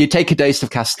sake. You'd take a dose of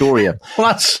castoreum.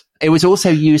 What? It was also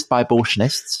used by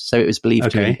abortionists. So it was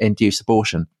believed to induce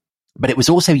abortion. But it was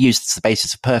also used as the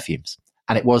basis of perfumes.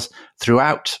 And it was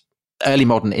throughout early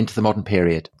modern into the modern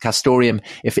period. Castoreum,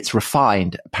 if it's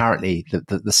refined, apparently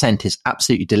the scent is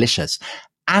absolutely delicious.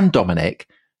 And Dominic,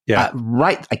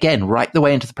 right the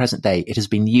way into the present day, it has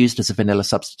been used as a vanilla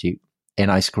substitute in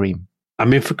ice cream. I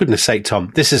mean, for goodness sake,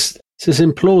 Tom, this is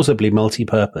implausibly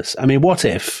multi-purpose. I mean, what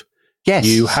if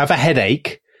you have a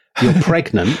headache, you're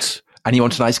pregnant, and you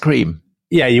want an ice cream?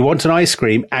 Yeah, you want an ice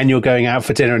cream and you're going out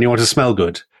for dinner and you want to smell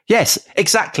good. Yes,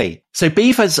 exactly. So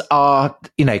beavers are,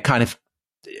 kind of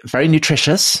very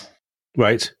nutritious.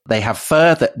 Right. They have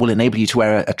fur that will enable you to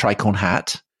wear a tricorn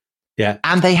hat. Yeah.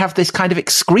 And they have this kind of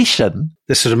excretion.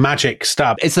 This sort of magic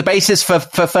stuff. It's the basis for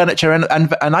furniture and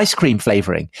ice cream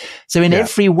flavoring. So in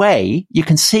every way, you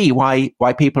can see why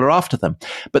people are after them.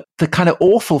 But the kind of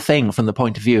awful thing from the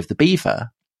point of view of the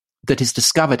beaver that is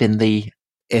discovered in the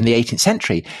 18th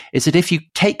century is that if you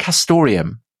take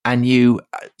castoreum and you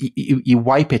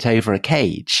wipe it over a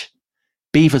cage,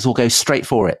 beavers will go straight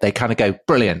for it. They kind of go,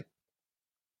 brilliant.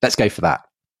 Let's go for that.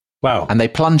 Wow. And they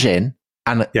plunge in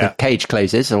and the cage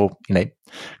closes or,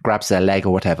 grabs their leg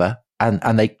or whatever.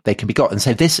 And they can be got. And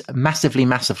so this massively,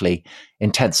 massively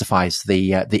intensifies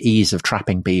the ease of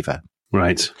trapping beaver.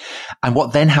 Right. And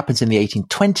what then happens in the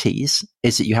 1820s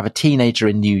is that you have a teenager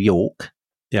in New York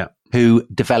who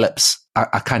develops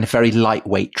a kind of very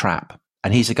lightweight trap.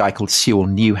 and he's a guy called Sewell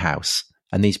Newhouse.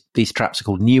 And these traps are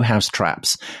called Newhouse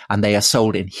traps, and they are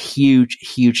sold in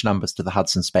huge numbers to the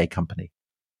Hudson's Bay Company.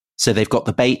 So they've got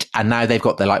the bait, and now they've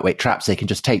got the lightweight traps. They can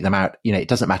just take them out. It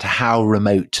doesn't matter how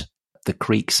remote the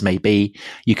creeks may be.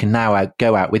 You can now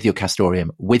go out with your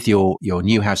castoreum, with your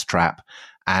Newhouse trap,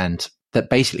 and that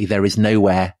basically there is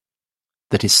nowhere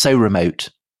that is so remote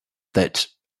that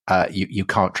you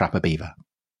can't trap a beaver.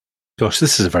 Gosh,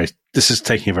 this is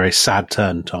taking a very sad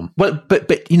turn, Tom. Well, but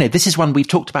this is one we've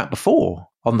talked about before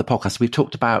on the podcast. We've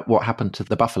talked about what happened to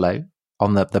the buffalo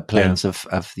on the plains of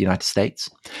the United States.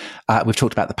 We've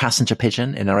talked about the passenger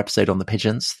pigeon in our episode on the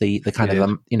pigeons. The kind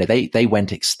of they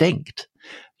went extinct.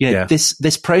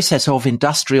 This process of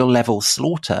industrial level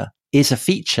slaughter is a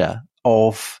feature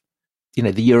of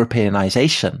the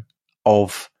Europeanization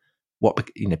of what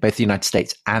both the United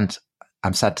States and,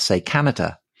 I'm sad to say,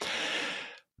 Canada.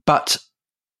 But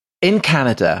in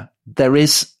Canada, there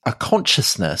is a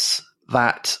consciousness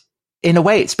that, in a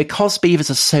way, it's because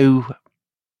beavers are so,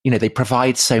 they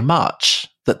provide so much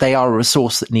that they are a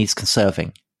resource that needs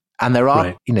conserving. And there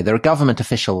are, there are government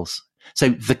officials. So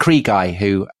the Cree guy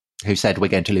who said we're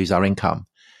going to lose our income.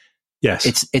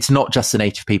 Yes. It's not just the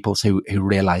native peoples who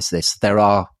realize this. There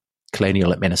are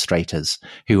colonial administrators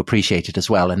who appreciate it as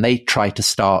well. And they try to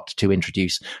start to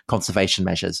introduce conservation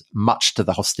measures, much to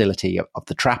the hostility of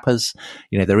the trappers.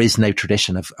 There is no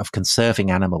tradition of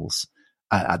conserving animals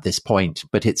at this point,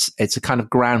 but it's a kind of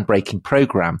groundbreaking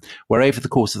program where over the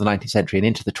course of the 19th century and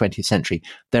into the 20th century,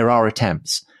 there are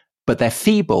attempts, but they're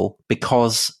feeble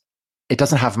because it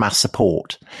doesn't have mass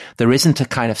support. There isn't a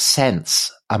kind of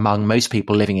sense among most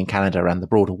people living in Canada and the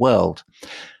broader world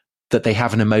that they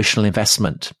have an emotional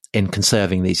investment in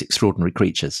conserving these extraordinary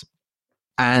creatures.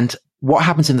 And what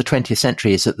happens in the 20th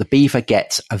century is that the beaver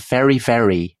gets a very,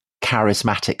 very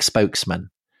charismatic spokesman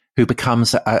who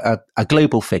becomes a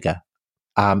global figure,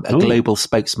 global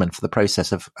spokesman for the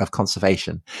process of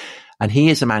conservation. And he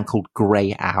is a man called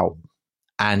Grey Owl.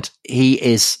 And he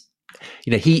is,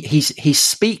 he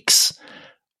speaks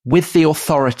with the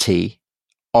authority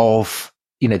of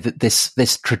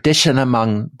this tradition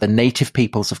among the native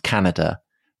peoples of Canada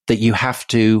that you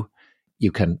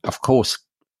can, of course,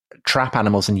 trap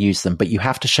animals and use them, but you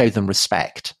have to show them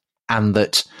respect, and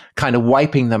that kind of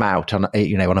wiping them out on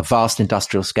a vast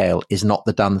industrial scale is not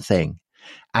the done thing.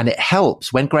 And it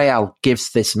helps when Grey Owl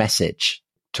gives this message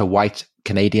to white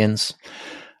Canadians.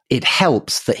 It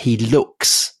helps that he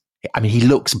looks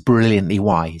brilliantly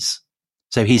wise.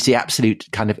 So he's the absolute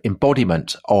kind of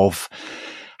embodiment of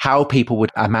how people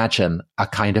would imagine a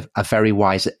kind of a very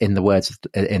wise, in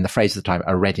the phrase of the time,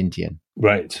 a Red Indian.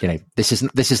 Right. This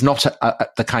is not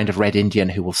the kind of Red Indian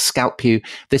who will scalp you.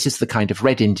 This is the kind of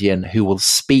Red Indian who will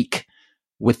speak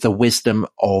with the wisdom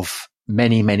of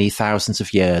many, many thousands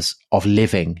of years of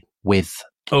living with.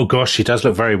 Oh gosh, he does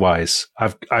look very wise.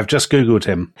 I've just Googled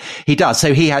him. He does.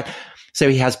 So he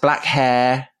has black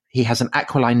hair. He has an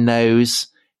aquiline nose.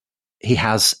 He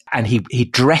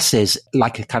dresses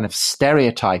like a kind of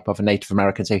stereotype of a Native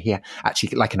American. So he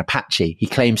actually, like an Apache, he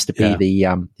claims to be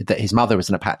that his mother was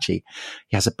an Apache.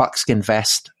 He has a buckskin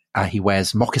vest. He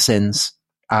wears moccasins,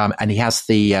 and he has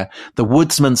the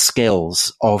woodsman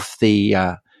skills of the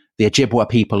Ojibwa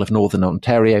people of Northern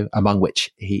Ontario, among which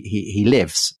he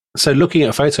lives. So looking at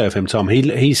a photo of him, Tom, he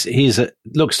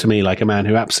looks to me like a man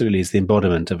who absolutely is the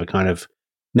embodiment of a kind of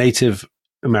Native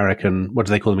American, what do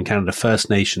they call them in Canada? First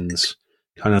Nations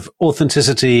kind of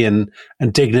authenticity and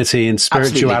dignity and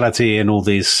spirituality. Absolutely. And all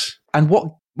these. And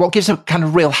what gives a kind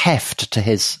of real heft to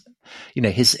his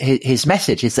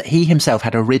message is that he himself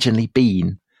had originally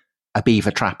been a beaver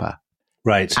trapper.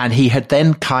 Right. And he had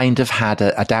then kind of had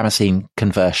a Damascene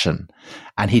conversion,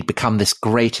 and he'd become this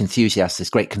great enthusiast, this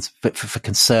great for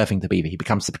conserving the beaver. He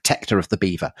becomes the protector of the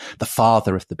beaver, the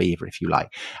father of the beaver, if you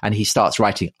like. And he starts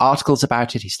writing articles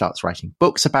about it. He starts writing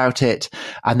books about it.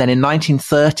 And then in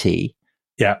 1930,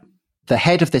 the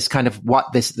head of this kind of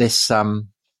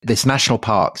this national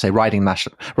park, so Riding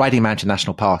Mountain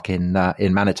National Park in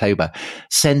Manitoba,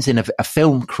 sends in a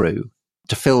film crew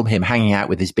to film him hanging out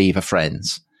with his beaver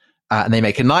friends. And they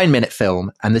make a 9-minute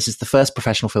film, and this is the first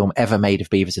professional film ever made of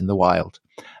beavers in the wild.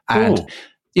 And,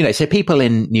 so people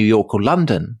in New York or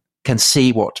London can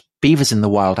see what beavers in the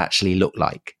wild actually look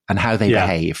like and how they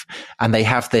behave. And they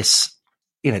have this,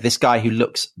 this guy who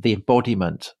looks the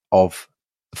embodiment of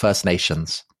First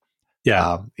Nations.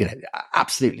 Yeah.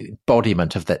 Absolutely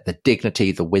embodiment of the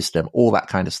dignity, the wisdom, all that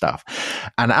kind of stuff.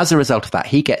 And as a result of that,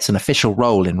 he gets an official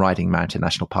role in Riding Mountain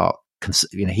National Park.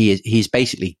 He's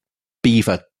basically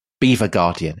Beaver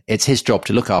guardian. It's his job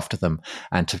to look after them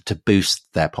and to boost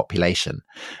their population.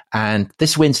 And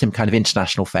this wins him kind of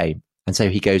international fame. And so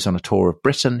he goes on a tour of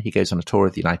Britain, he goes on a tour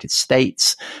of the United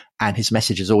States, and his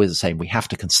message is always the same: we have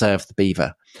to conserve the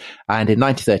beaver. And in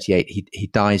 1938, he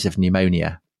dies of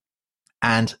pneumonia.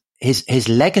 And his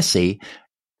legacy,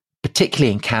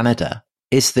 particularly in Canada,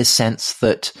 is this sense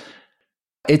that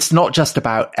it's not just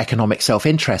about economic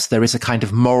self-interest. There is a kind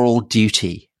of moral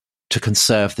duty to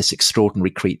conserve this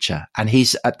extraordinary creature. And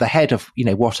he's at the head of,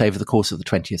 what over the course of the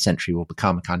 20th century will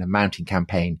become a kind of mounting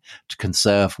campaign to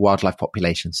conserve wildlife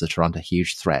populations that are under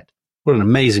huge threat. What an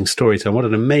amazing story, Tom. What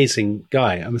an amazing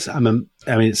guy. I mean,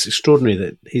 it's extraordinary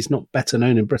that he's not better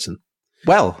known in Britain.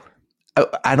 Well,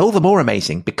 and all the more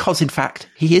amazing because, in fact,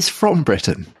 he is from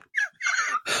Britain.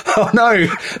 Oh no!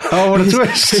 Oh, what a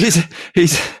twist!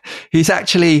 He's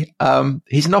actually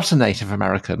he's not a Native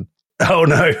American. Oh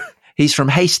no! He's from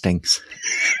Hastings,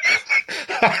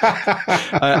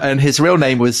 and his real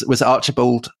name was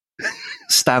Archibald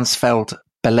Stansfeld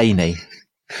Belaney.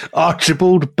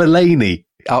 Archibald Belaney.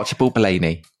 Archibald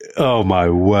Belaney. Oh my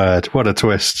word! What a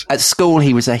twist! At school,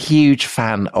 he was a huge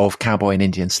fan of cowboy and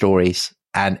Indian stories,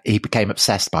 and he became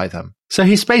obsessed by them. So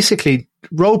he's basically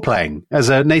role-playing as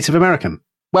a Native American.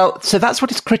 Well, so that's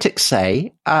what his critics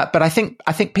say. But I think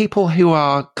people who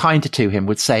are kinder to him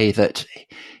would say that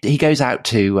he goes out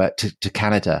to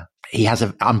Canada. He has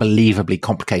an unbelievably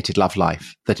complicated love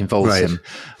life that involves him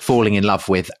falling in love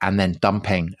with and then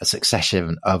dumping a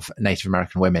succession of Native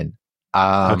American women.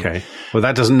 Okay. Well,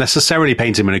 that doesn't necessarily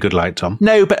paint him in a good light, Tom.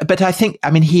 No, but I think,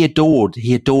 he adored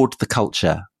the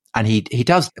culture, and he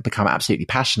does become absolutely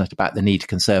passionate about the need to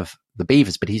conserve the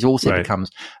beavers, but he's also becomes,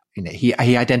 he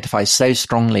identifies so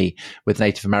strongly with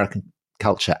Native American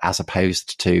culture as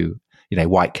opposed to,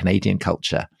 white Canadian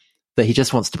culture, that he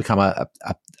just wants to become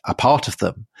a part of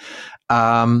them.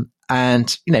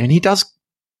 And he does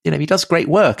great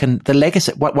work. And the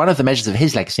legacy, one of the measures of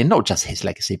his legacy, and not just his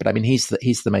legacy, but he's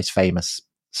the most famous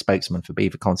spokesman for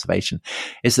beaver conservation,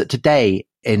 is that today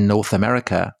in North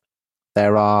America,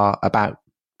 there are about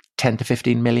 10 to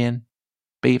 15 million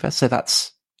beaver. So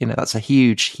that's a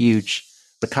huge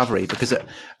recovery, because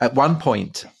at one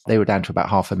point they were down to about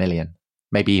 500,000,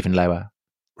 maybe even lower.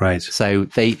 Right. So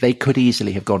they could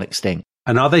easily have gone extinct.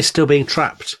 And are they still being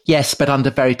trapped? Yes, but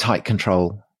under very tight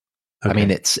control.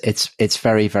 Okay. It's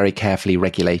very, very carefully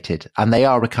regulated, and they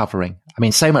are recovering.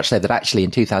 So much so that actually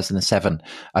in 2007,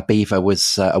 a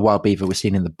wild beaver was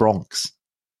seen in the Bronx.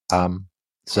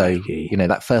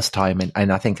 That first time in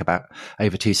I think about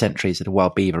over 2 centuries that a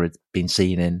wild beaver had been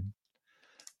seen in,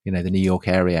 the New York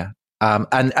area.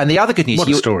 And the other good news. What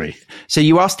a story. So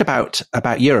you asked about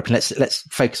Europe, and let's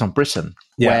focus on Britain,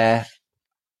 where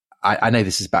I know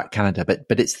this is about Canada, but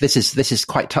this is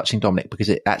quite touching, Dominic, because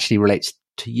it actually relates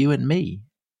to you and me.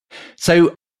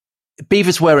 So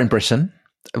beavers were in Britain.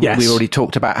 Yes. We already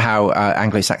talked about how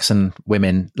Anglo-Saxon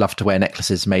women love to wear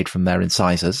necklaces made from their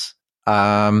incisors.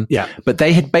 But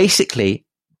they'd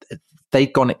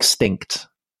gone extinct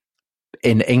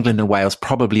in England and Wales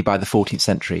probably by the 14th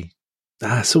century.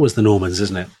 So was the Normans,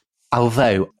 isn't it?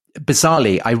 Although,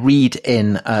 bizarrely, I read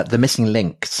in The Missing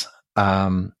Links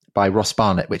by Ross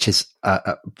Barnett, which is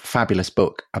a fabulous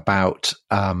book about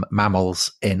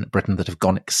mammals in Britain that have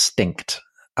gone extinct.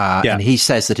 And he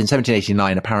says that in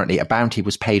 1789, apparently, a bounty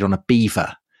was paid on a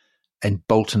beaver in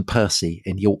Bolton Percy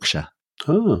in Yorkshire.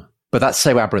 Oh. But that's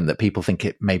so aberrant that people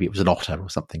think maybe it was an otter or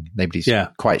something. Nobody's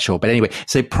quite sure. But anyway,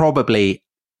 so probably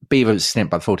beaver was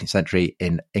extinct by the 14th century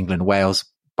in England and Wales,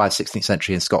 by the 16th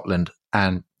century in Scotland,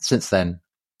 and since then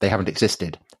they haven't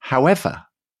existed. However,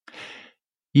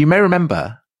 you may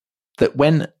remember that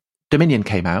when Dominion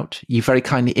came out, you very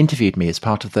kindly interviewed me as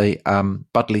part of the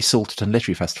Budleigh Salterton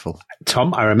Literary Festival.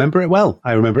 Tom, I remember it well.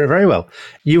 I remember it very well.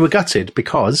 You were gutted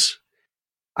because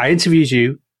I interviewed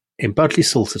you in Budleigh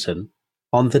Salterton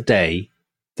on the day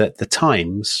that the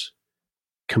Times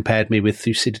compared me with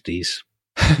Thucydides.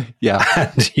 Yeah.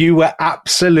 And you were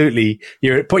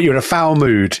put you in a foul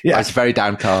mood. Yeah. I was very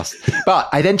downcast. But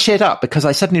I then cheered up because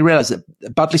I suddenly realized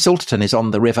that Budleigh Salterton is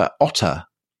on the River Otter,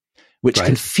 which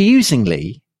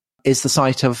confusingly is the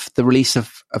site of the release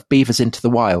of beavers into the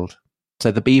wild.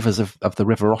 So the beavers of the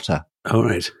River Otter. Oh,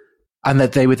 right. And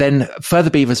that they were then further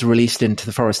beavers released into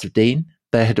the Forest of Dean.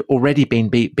 There had already been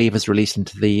beavers released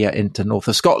into north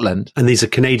of Scotland. And these are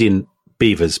Canadian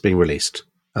beavers being released,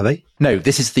 are they? No,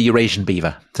 this is the Eurasian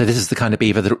beaver. So this is the kind of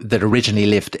beaver that originally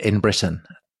lived in Britain.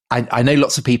 I know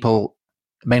lots of people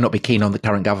may not be keen on the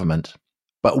current government,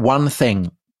 but one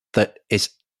thing that is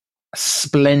a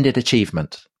splendid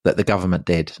achievement that the government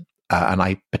did, and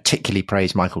I particularly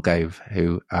praise Michael Gove,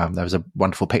 who there was a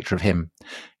wonderful picture of him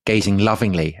gazing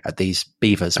lovingly at these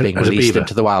beavers being released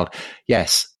into the wild.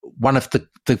 Yes, one of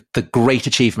the great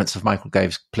achievements of Michael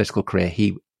Gove's political career,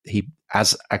 he he,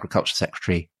 as Agriculture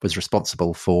Secretary, was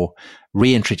responsible for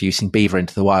reintroducing beaver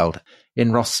into the wild.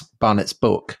 In Ross Barnett's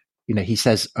book, he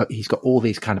says he's got all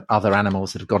these kind of other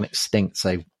animals that have gone extinct.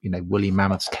 So, woolly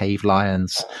mammoths, cave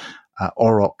lions,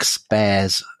 aurochs,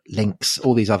 bears, lynx,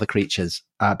 all these other creatures.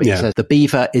 But he says the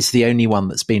beaver is the only one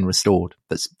that's been restored,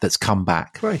 that's come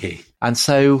back. Crikey. And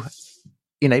so,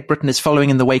 Britain is following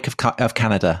in the wake of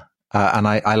Canada. And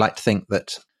I like to think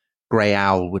that Grey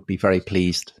Owl would be very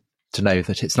pleased to know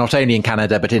that it's not only in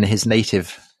Canada, but in his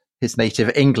native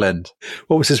England.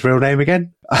 What was his real name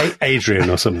again? Adrian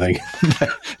or something?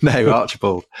 No,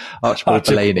 Archibald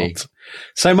Delaney.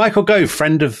 So Michael Gove,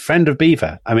 friend of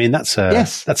Beaver. I mean, that's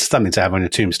something to have on your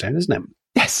tombstone, isn't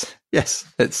it? Yes.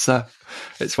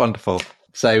 It's wonderful.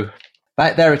 So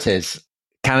there it is.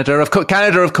 Canada, of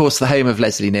course, the home of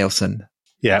Leslie Nielsen.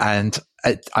 Yeah. And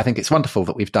I think it's wonderful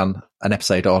that we've done an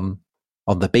episode on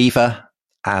the beaver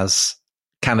as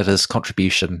Canada's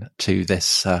contribution to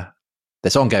this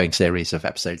ongoing series of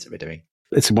episodes that we're doing.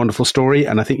 It's a wonderful story,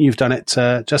 and I think you've done it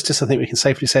justice. I think we can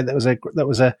safely say that was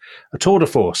a tour de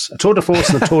force, and a tour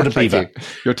de beaver.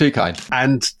 You're too kind.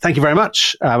 And thank you very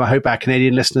much. I hope our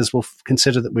Canadian listeners will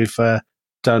consider that we've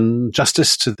done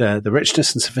justice to the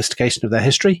richness and sophistication of their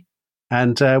history.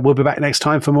 And we'll be back next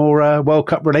time for more World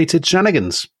Cup related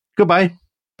shenanigans. Goodbye.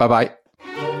 Bye-bye.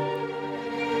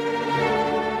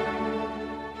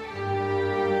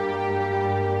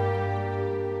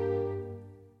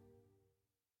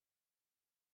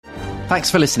 Thanks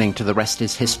for listening to The Rest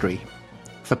is History.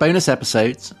 For bonus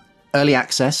episodes, early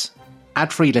access,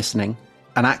 ad-free listening,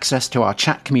 and access to our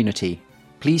chat community,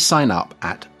 please sign up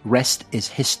at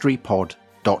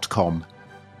restishistorypod.com.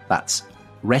 That's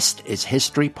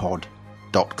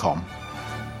restishistorypod.com.